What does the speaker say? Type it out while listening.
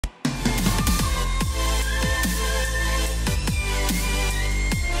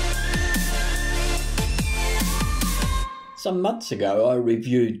Some months ago I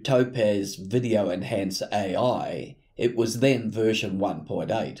reviewed Topaz Video Enhance AI. It was then version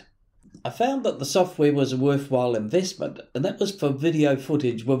 1.8. I found that the software was a worthwhile investment, and that was for video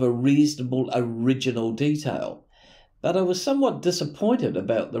footage with a reasonable original detail. But I was somewhat disappointed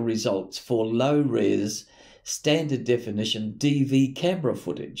about the results for low-res, standard definition DV camera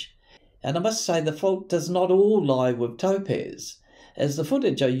footage. And I must say the fault does not all lie with Topaz, as the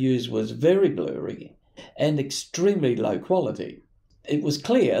footage I used was very blurry and extremely low quality. It was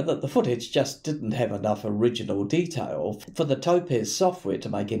clear that the footage just didn't have enough original detail for the Topaz software to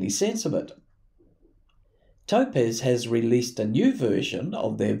make any sense of it. Topaz has released a new version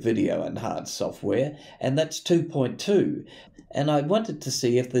of their Video Enhance software, and that's 2.2, and I wanted to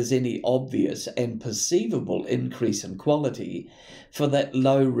see if there's any obvious and perceivable increase in quality for that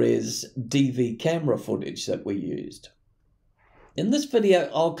low-res DV camera footage that we used. In this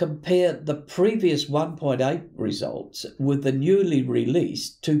video, I'll compare the previous 1.8 results with the newly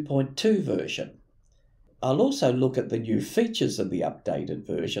released 2.2 version. I'll also look at the new features of the updated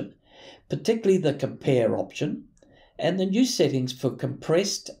version, particularly the compare option and the new settings for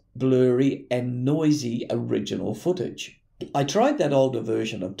compressed, blurry and noisy original footage. I tried that older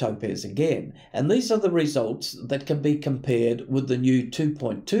version of Topaz again, and these are the results that can be compared with the new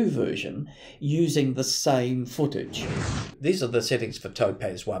 2.2 version using the same footage. These are the settings for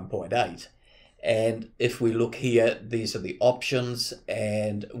Topaz 1.8, and if we look here, these are the options,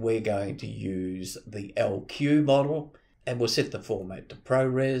 and we're going to use the LQ model, and we'll set the format to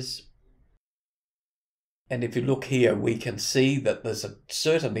ProRes. And if you look here, we can see that there's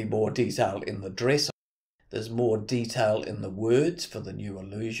certainly more detail in the dress. There's more detail in the words for the new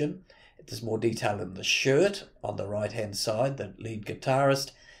illusion. There's more detail in the shirt on the right-hand side, the lead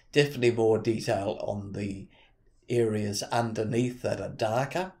guitarist. Definitely more detail on the areas underneath that are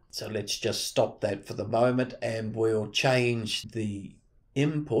darker. So let's just stop that for the moment, and we'll change the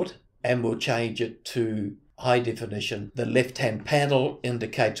input, and we'll change it to high definition. The left-hand panel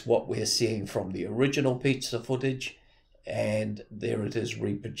indicates what we're seeing from the original piece of footage, and there it is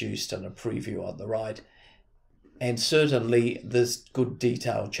reproduced in a preview on the right. And certainly there's good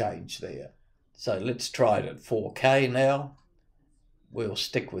detail change there. So let's try it at 4K now. We'll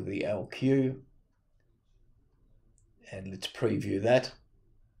stick with the LQ. And let's preview that.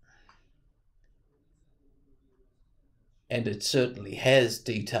 And it certainly has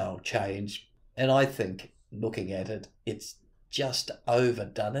detail change. And I think, looking at it, it's just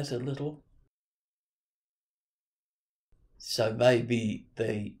overdone it a little. So maybe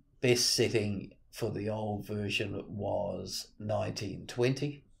the best setting for the old version was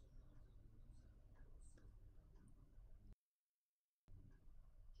 1920.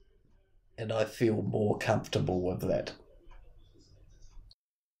 And I feel more comfortable with that.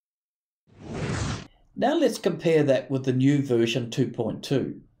 Now let's compare that with the new version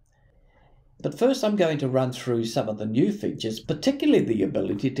 2.2. But first I'm going to run through some of the new features, particularly the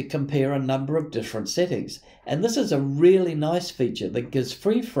ability to compare a number of different settings. And this is a really nice feature that gives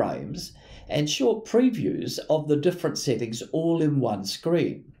free frames and short previews of the different settings all in one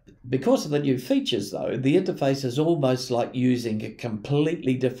screen. Because of the new features though, the interface is almost like using a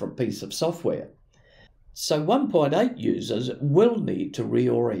completely different piece of software. So 1.8 users will need to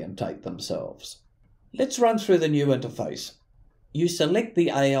reorientate themselves. Let's run through the new interface. You select the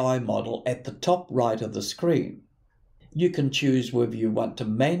AI model at the top right of the screen. You can choose whether you want to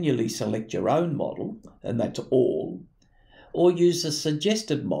manually select your own model, and that's all, or use the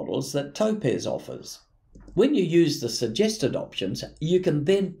suggested models that Topaz offers. When you use the suggested options, you can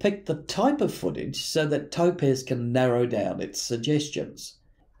then pick the type of footage so that Topaz can narrow down its suggestions.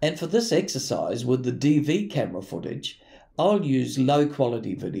 And for this exercise with the DV camera footage, I'll use low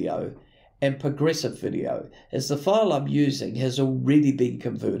quality video and progressive video, as the file I'm using has already been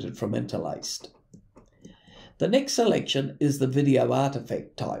converted from interlaced. The next selection is the video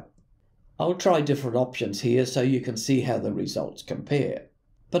artifact type. I'll try different options here so you can see how the results compare.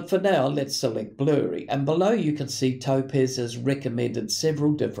 But for now, let's select blurry, and below you can see Topaz has recommended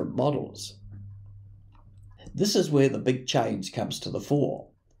several different models. This is where the big change comes to the fore.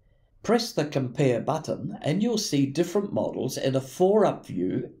 Press the compare button and you'll see different models in a 4-up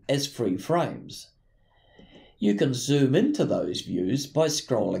view as free frames. You can zoom into those views by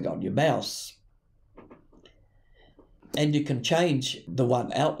scrolling on your mouse. And you can change the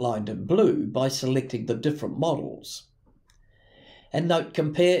one outlined in blue by selecting the different models. And note,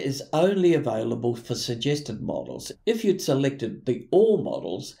 compare is only available for suggested models. If you'd selected the all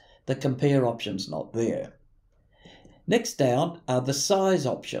models, the compare option's not there. Next down are the size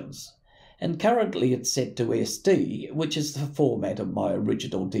options, and currently it's set to SD, which is the format of my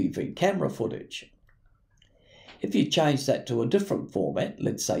original DV camera footage. If you change that to a different format,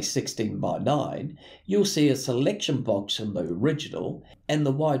 let's say 16 by 9, you'll see a selection box in the original and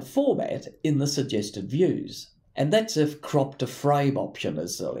the wide format in the suggested views. And that's if crop to frame option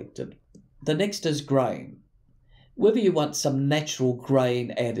is selected. The next is grain. Whether you want some natural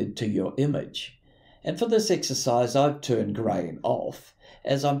grain added to your image. And for this exercise, I've turned grain off,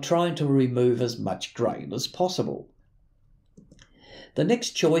 as I'm trying to remove as much grain as possible. The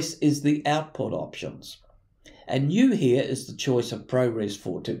next choice is the output options. And new here is the choice of ProRes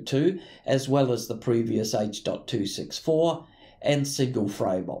 422, as well as the previous H.264 and single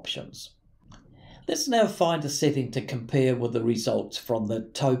frame options. Let's now find a setting to compare with the results from the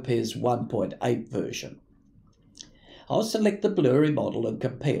Topaz 1.8 version. I'll select the blurry model and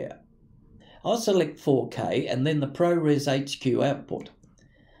compare. I'll select 4K and then the ProRes HQ output.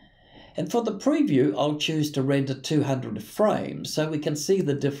 And for the preview, I'll choose to render 200 frames so we can see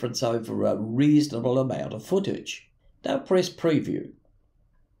the difference over a reasonable amount of footage. Now press preview.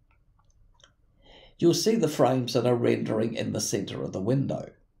 You'll see the frames that are rendering in the center of the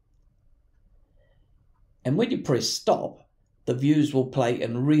window. And when you press stop, the views will play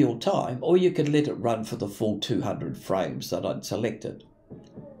in real time, or you could let it run for the full 200 frames that I'd selected.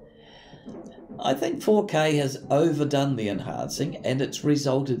 I think 4K has overdone the enhancing and it's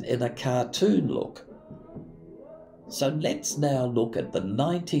resulted in a cartoon look. So let's now look at the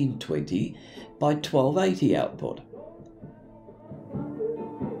 1920 by 1280 output.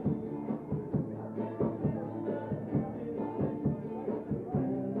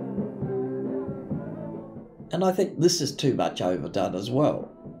 And I think this is too much overdone as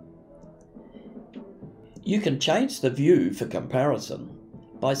well. You can change the view for comparison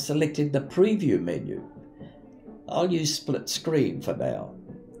by selecting the preview menu. I'll use split screen for now.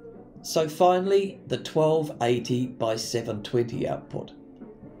 So finally, the 1280 by 720 output.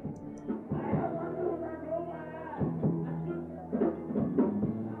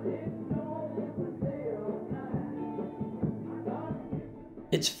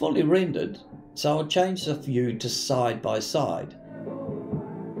 It's fully rendered, so I'll change the view to side by side.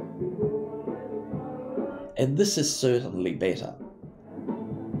 And this is certainly better.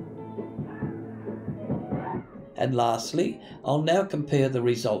 And lastly, I'll now compare the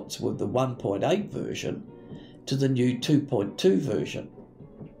results with the 1.8 version to the new 2.2 version.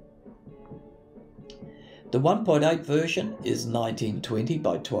 The 1.8 version is 1920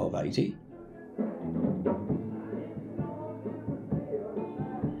 by 1280.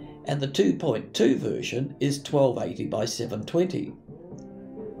 And the 2.2 version is 1280 by 720.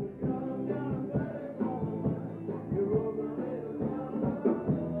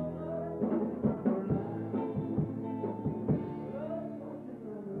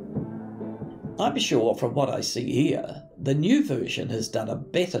 I'm sure from what I see here, the new version has done a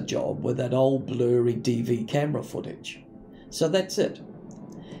better job with that old blurry DV camera footage. So that's it.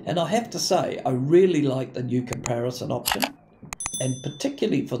 And I have to say, I really like the new comparison option, and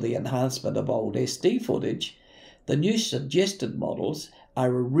particularly for the enhancement of old SD footage, the new suggested models are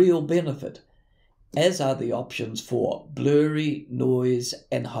a real benefit, as are the options for blurry, noise,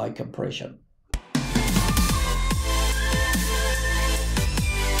 and high compression.